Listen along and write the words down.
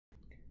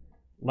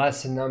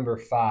Lesson number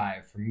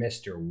 5 from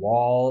Mr.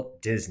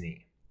 Walt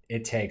Disney.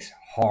 It takes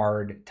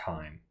hard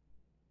time.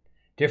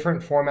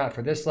 Different format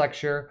for this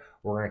lecture.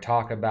 We're going to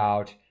talk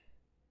about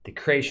the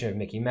creation of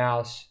Mickey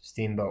Mouse,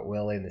 Steamboat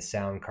Willie, and the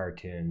sound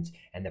cartoons,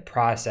 and the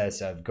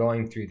process of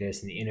going through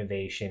this and the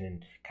innovation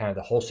and kind of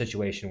the whole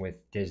situation with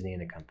Disney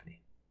and the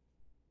company.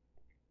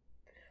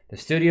 The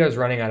studio is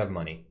running out of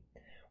money.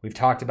 We've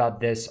talked about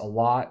this a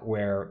lot,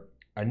 where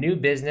a new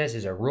business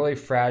is a really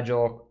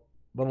fragile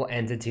little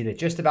entity that's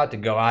just about to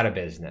go out of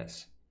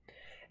business.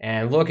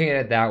 And looking at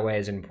it that way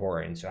is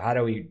important. So how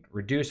do we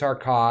reduce our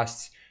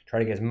costs, try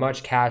to get as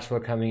much cash flow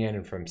coming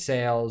in from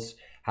sales?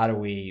 How do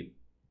we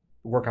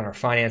work on our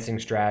financing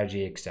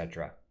strategy,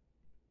 etc.?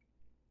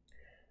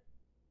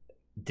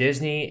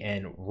 Disney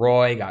and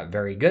Roy got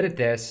very good at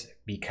this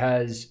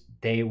because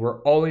they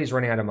were always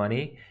running out of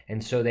money.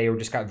 And so they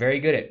just got very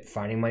good at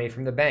finding money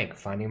from the bank,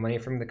 finding money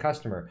from the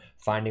customer,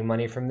 finding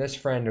money from this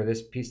friend or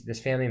this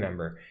family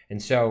member.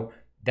 And so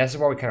that's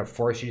why we kind of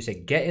force you to say,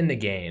 get in the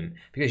game,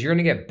 because you're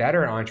going to get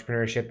better at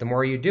entrepreneurship the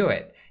more you do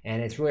it.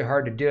 And it's really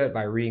hard to do it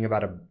by reading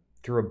about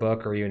through a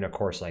book or even a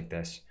course like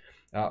this.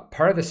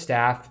 Part of the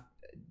staff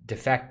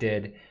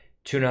defected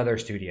to another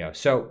studio.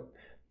 So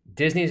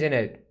Disney's in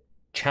a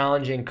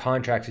challenging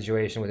contract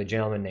situation with a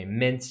gentleman named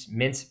Mintz.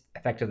 Mintz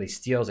effectively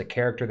steals a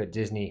character that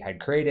Disney had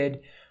created.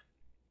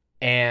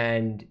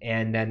 And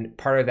then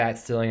part of that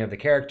stealing of the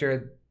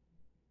character,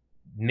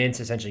 Mintz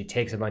essentially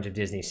takes a bunch of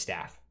Disney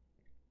staff.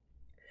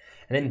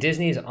 And then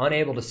Disney is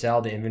unable to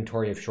sell the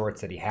inventory of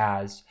shorts that he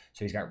has.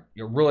 So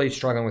you're really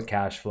struggling with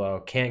cash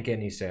flow, can't get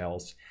any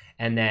sales.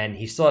 And then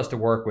he still has to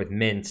work with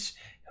Mintz,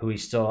 who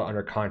he's still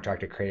under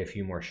contract to create a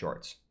few more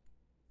shorts.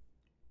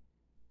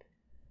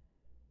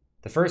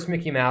 The first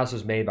Mickey Mouse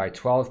was made by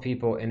 12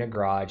 people in a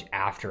garage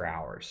after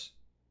hours.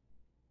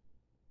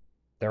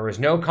 There was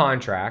no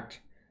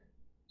contract,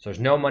 so there's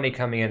no money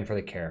coming in for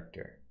the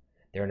character.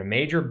 They're in a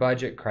major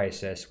budget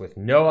crisis with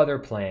no other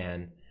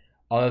plan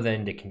other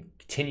than to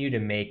continue to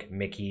make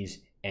Mickeys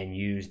and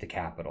use the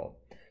capital.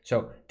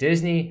 So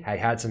Disney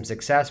had some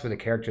success with a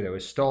character that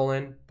was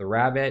stolen, the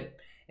rabbit,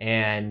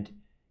 and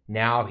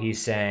now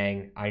he's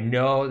saying, I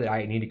know that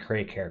I need to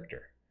create a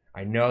character.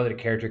 I know that a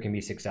character can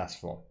be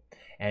successful.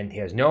 And he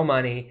has no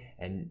money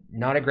and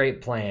not a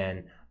great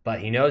plan, but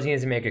he knows he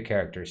needs to make a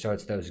character. So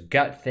it's those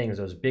gut things,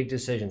 those big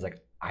decisions,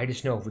 like, I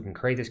just know if we can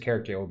create this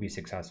character, it will be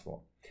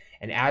successful.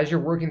 And as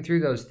you're working through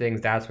those things,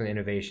 that's when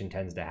innovation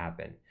tends to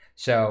happen.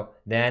 So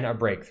then a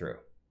breakthrough.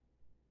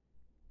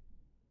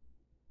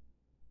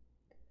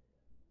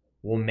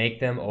 We'll make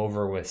them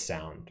over with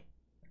sound.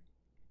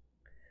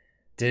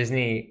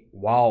 Disney,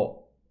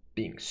 while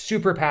being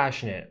super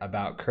passionate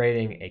about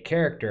creating a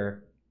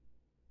character,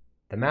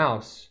 the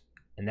mouse,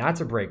 and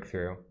that's a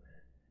breakthrough,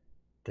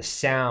 the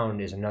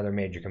sound is another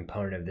major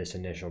component of this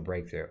initial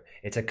breakthrough.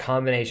 It's a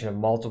combination of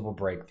multiple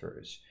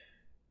breakthroughs.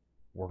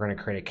 We're going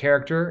to create a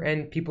character,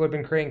 and people have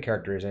been creating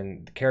characters,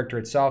 and the character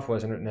itself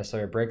wasn't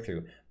necessarily a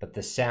breakthrough, but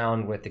the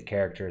sound with the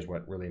character is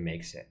what really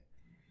makes it.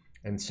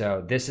 And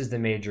so this is the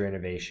major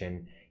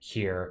innovation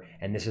here,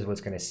 and this is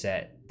what's going to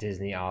set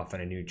Disney off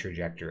on a new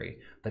trajectory.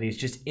 But he's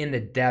just in the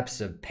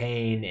depths of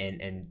pain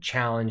and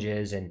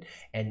challenges, and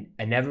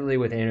inevitably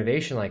with an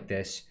innovation like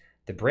this,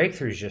 the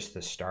breakthrough is just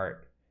the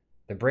start.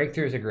 The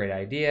breakthrough is a great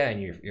idea,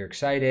 and you're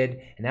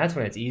excited, and that's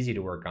when it's easy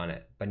to work on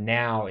it. But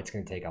now it's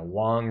going to take a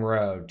long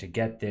road to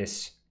get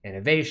this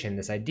innovation,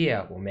 this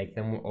idea will make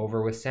them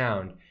over with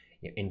sound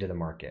into the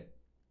market.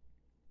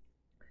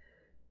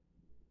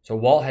 So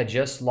Walt had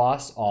just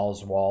lost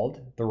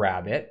Oswald, the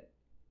rabbit.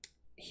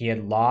 He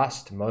had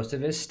lost most of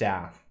his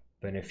staff,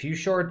 but in a few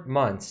short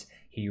months,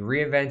 he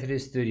reinvented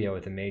his studio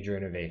with a major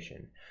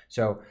innovation.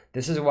 So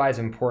this is why it's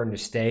important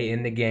to stay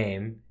in the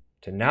game,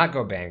 to not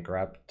go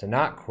bankrupt, to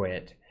not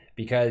quit,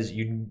 because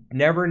you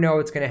never know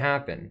what's going to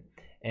happen.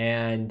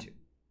 And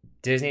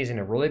Disney's in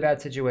a really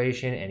bad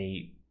situation, and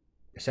he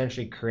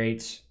essentially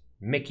creates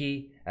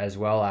Mickey as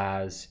well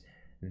as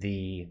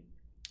the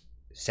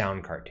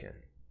sound cartoon.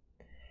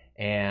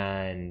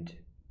 And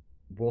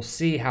we'll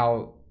see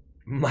how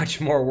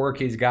much more work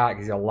he's got,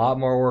 because he's a lot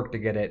more work to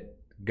get it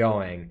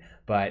going.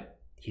 But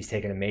he's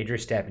taken a major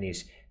step, and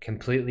he's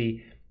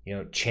completely,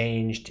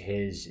 changed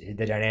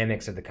the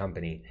dynamics of the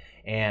company.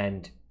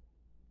 And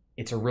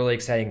it's a really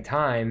exciting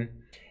time,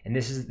 and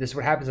this is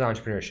what happens in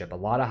entrepreneurship. A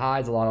lot of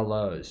highs, a lot of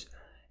lows,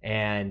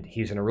 and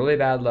he's in a really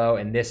bad low,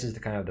 and this is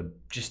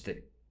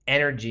the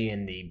energy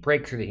and the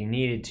breakthrough that he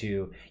needed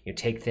to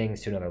take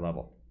things to another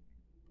level.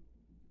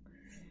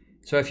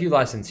 So a few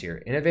lessons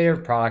here.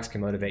 Innovative products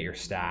can motivate your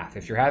staff.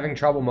 If you're having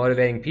trouble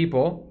motivating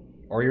people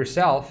or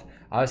yourself,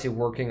 obviously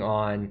working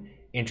on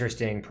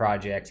interesting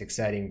projects,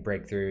 exciting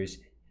breakthroughs,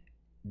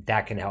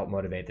 that can help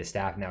motivate the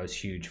staff, and that was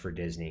huge for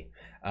Disney.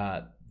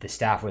 The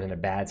staff was in a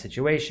bad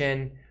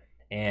situation,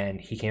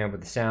 and he came up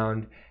with the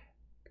sound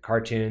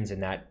cartoons,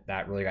 and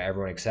that really got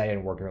everyone excited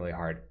and working really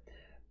hard.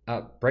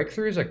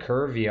 Breakthroughs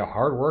occur via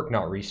hard work,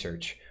 not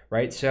research,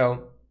 right?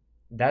 So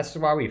that's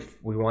why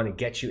we want to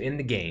get you in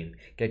the game,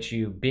 get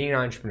you being an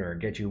entrepreneur,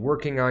 get you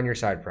working on your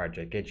side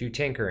project, get you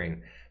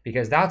tinkering,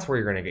 because that's where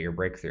you're going to get your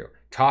breakthrough.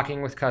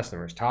 Talking with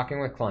customers, talking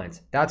with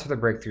clients, that's where the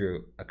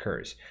breakthrough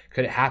occurs.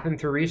 Could it happen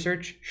through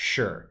research?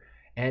 Sure.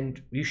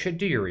 And you should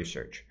do your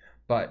research.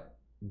 But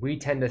we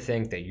tend to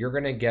think that you're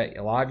going to get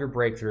a lot of your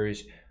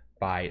breakthroughs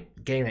by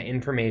getting that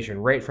information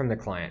right from the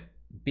client,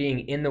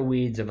 being in the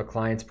weeds of a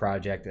client's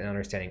project and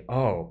understanding,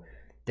 oh,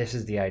 this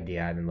is the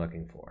idea I've been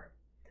looking for.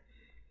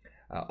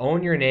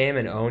 Own your name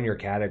and own your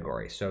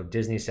category. So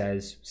Disney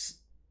says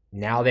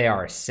now they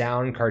are a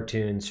sound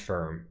cartoons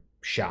firm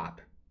shop.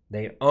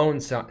 They own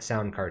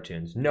sound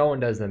cartoons. No one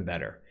does them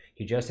better.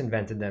 He just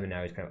invented them, and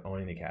now he's kind of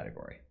owning the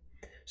category.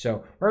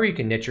 So wherever you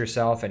can niche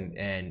yourself,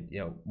 and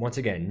once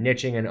again,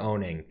 niching and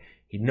owning.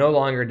 He no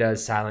longer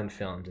does silent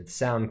films. It's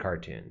sound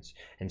cartoons.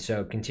 And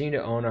so continue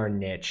to own our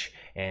niche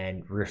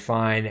and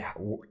refine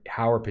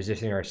how we're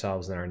positioning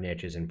ourselves in our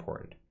niche is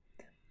important.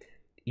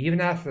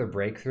 Even after the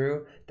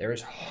breakthrough,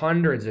 there's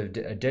hundreds of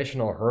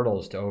additional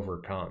hurdles to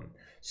overcome.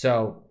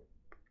 So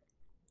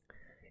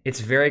it's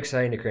very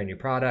exciting to create a new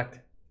product,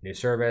 new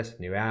service,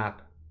 new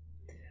app,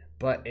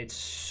 but it's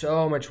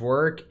so much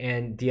work,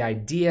 and the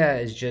idea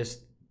is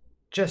just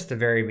the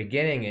very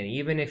beginning. And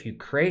even if you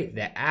create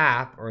the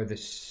app or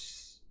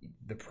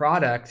the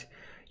product,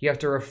 you have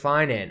to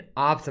refine it and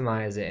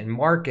optimize it and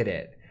market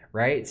it,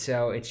 right?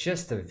 So it's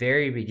just the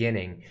very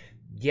beginning.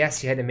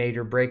 Yes, you had a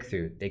major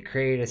breakthrough. They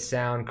created a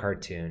sound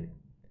cartoon,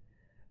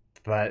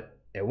 but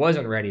it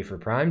wasn't ready for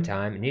prime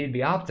time. It needed to be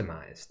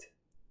optimized.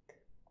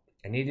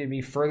 It needed to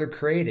be further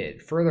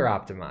created, further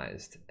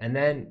optimized, and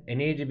then it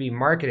needed to be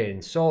marketed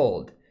and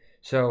sold.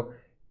 So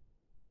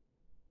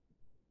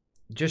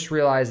just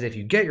realize that if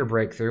you get your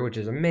breakthrough, which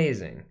is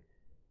amazing,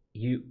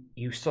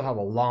 you still have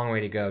a long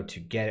way to go to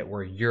get it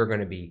where you're going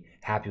to be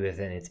happy with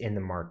it and it's in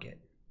the market.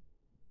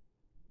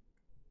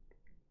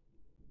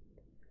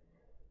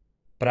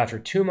 But after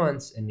 2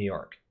 months in New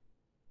York,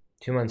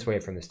 2 months away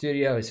from the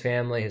studio, his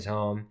family, his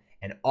home,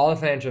 and all the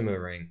financial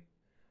maneuvering,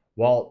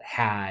 Walt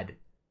had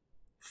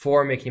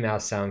 4 Mickey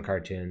Mouse sound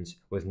cartoons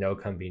with no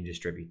company to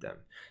distribute them.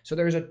 So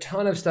there's a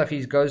ton of stuff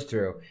he goes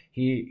through.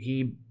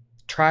 He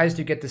tries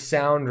to get the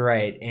sound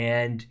right,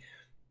 and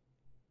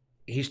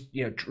he's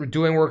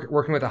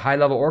working with a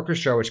high-level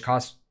orchestra, which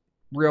costs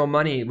real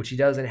money, which he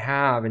doesn't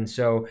have, and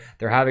so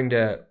they're having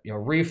to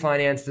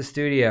refinance the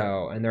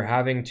studio, and they're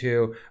having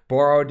to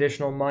borrow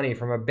additional money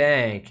from a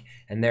bank,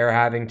 and they're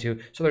having to,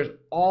 so there's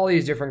all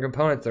these different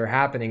components that are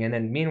happening, and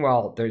then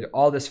meanwhile there's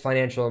all this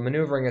financial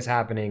maneuvering is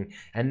happening,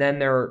 and then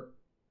they're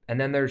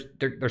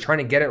trying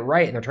to get it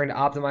right, and they're trying to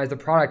optimize the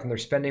product, and they're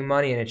spending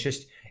money, and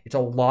it's a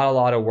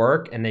lot of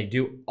work, and they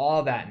do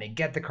all that, and they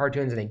get the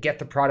cartoons and they get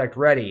the product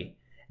ready,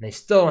 and they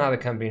still don't have a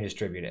company to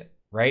distribute it.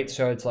 Right?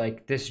 So it's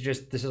like, this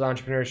is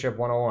entrepreneurship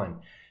 101.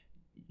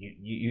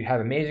 You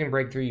have amazing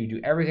breakthrough, you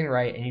do everything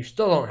right, and you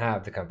still don't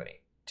have the company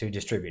to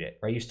distribute it,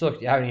 right?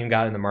 You haven't even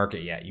got in the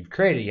market yet. You've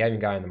created it, you haven't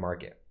got in the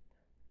market.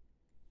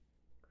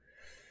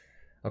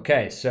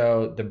 Okay,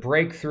 so the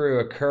breakthrough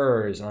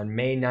occurs on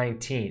May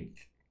 19th,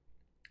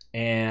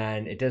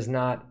 and it does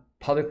not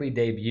publicly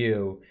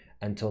debut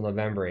until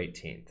November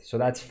 18th. So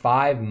that's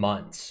 5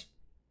 months,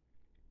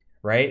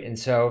 right? And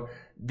so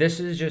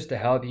this is just to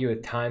help you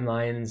with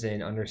timelines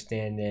and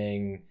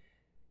understanding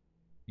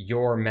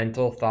your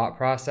mental thought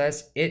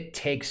process. It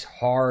takes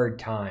hard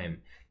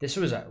time. This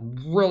was a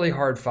really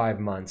hard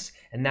 5 months,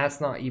 and that's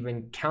not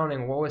even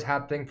counting what was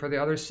happening for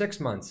the other 6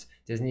 months.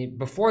 Disney,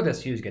 before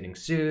this, he was getting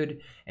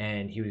sued,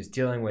 and he was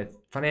dealing with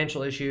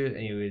financial issues,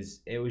 and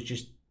it was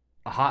just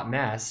a hot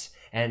mess.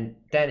 And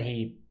then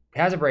he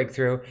has a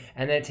breakthrough,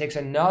 and then it takes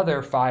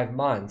another 5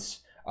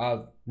 months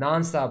of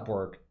nonstop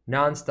work,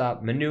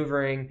 nonstop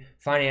maneuvering,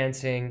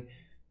 financing,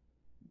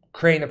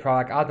 creating the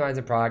product, optimizing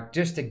the product,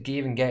 just to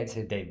even get it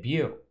to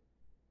debut,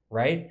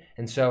 right?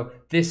 And so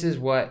this is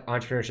what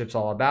entrepreneurship's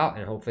all about,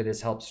 and hopefully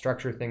this helps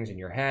structure things in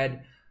your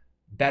head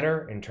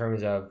better in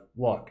terms of,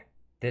 look,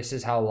 this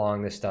is how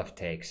long this stuff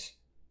takes.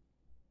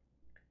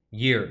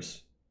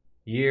 Years.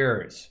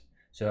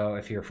 So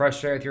if you're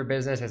frustrated with your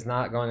business, it's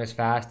not going as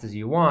fast as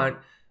you want,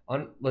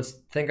 let's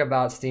think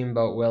about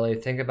Steamboat Willie,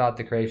 think about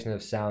the creation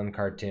of Sound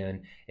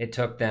Cartoon. It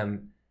took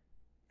them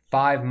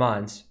 5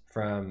 months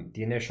from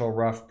the initial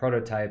rough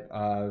prototype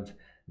of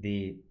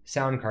the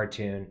sound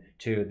cartoon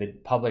to the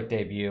public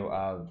debut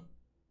of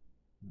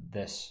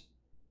this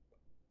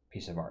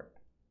piece of art.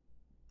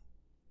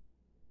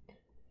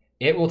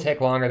 It will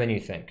take longer than you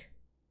think.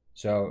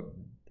 So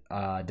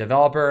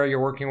developer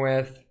you're working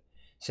with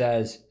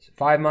says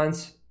 5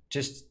 months,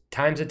 just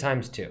times it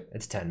times 2.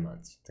 It's 10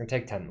 months. It's going to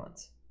take 10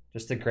 months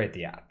just to create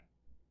the app.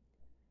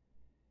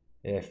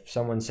 If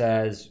someone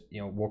says,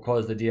 we'll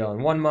close the deal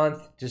in 1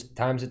 month, just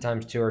times it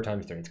times 2 or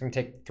times 3. It's going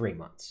to take 3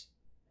 months.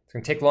 It's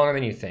going to take longer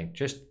than you think.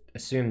 Just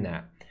assume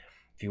that.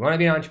 If you want to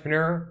be an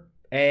entrepreneur,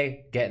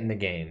 A, get in the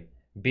game.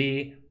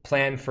 B,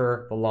 plan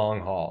for the long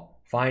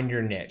haul. Find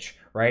your niche,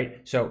 right?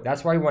 So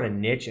that's why we want to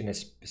niche in a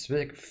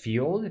specific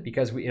field,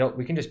 because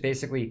we can just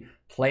basically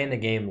play in the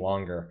game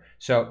longer.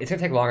 So it's going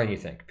to take longer than you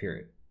think,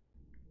 period.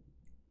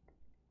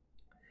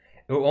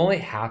 It will only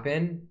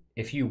happen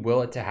if you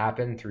will it to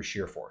happen through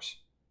sheer force.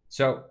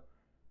 So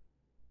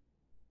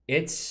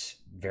it's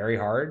very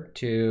hard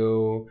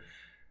to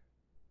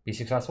be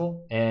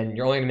successful, and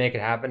you're only going to make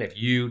it happen if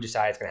you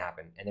decide it's going to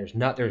happen. And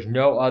there's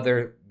no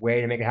other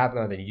way to make it happen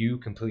other than you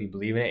completely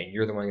believe in it, and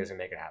you're the one who's going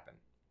to make it happen.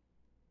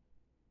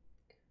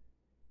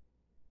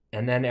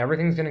 And then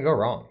everything's going to go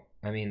wrong.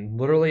 I mean,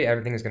 literally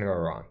everything is going to go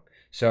wrong.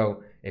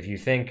 So if you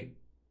think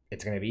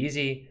it's going to be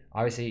easy,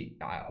 obviously,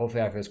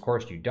 hopefully after this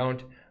course you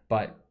don't,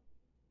 but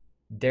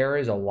there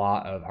is a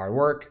lot of hard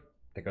work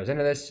that goes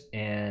into this,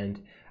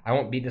 and I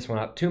won't beat this one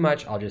up too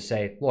much. I'll just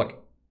say,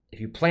 look, if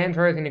you plan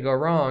for everything to go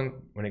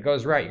wrong, when it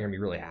goes right, you're gonna be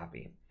really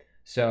happy.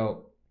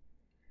 So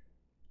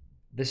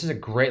this is a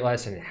great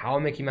lesson in how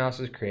Mickey Mouse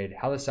was created,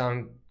 how the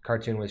sound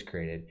cartoon was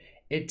created.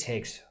 It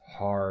takes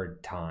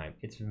hard time.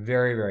 It's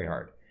very, very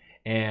hard.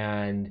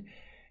 And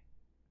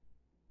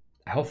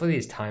hopefully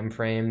these time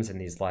frames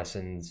and these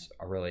lessons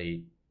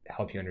really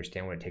help you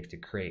understand what it takes to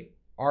create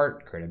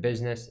art, create a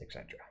business,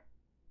 etc.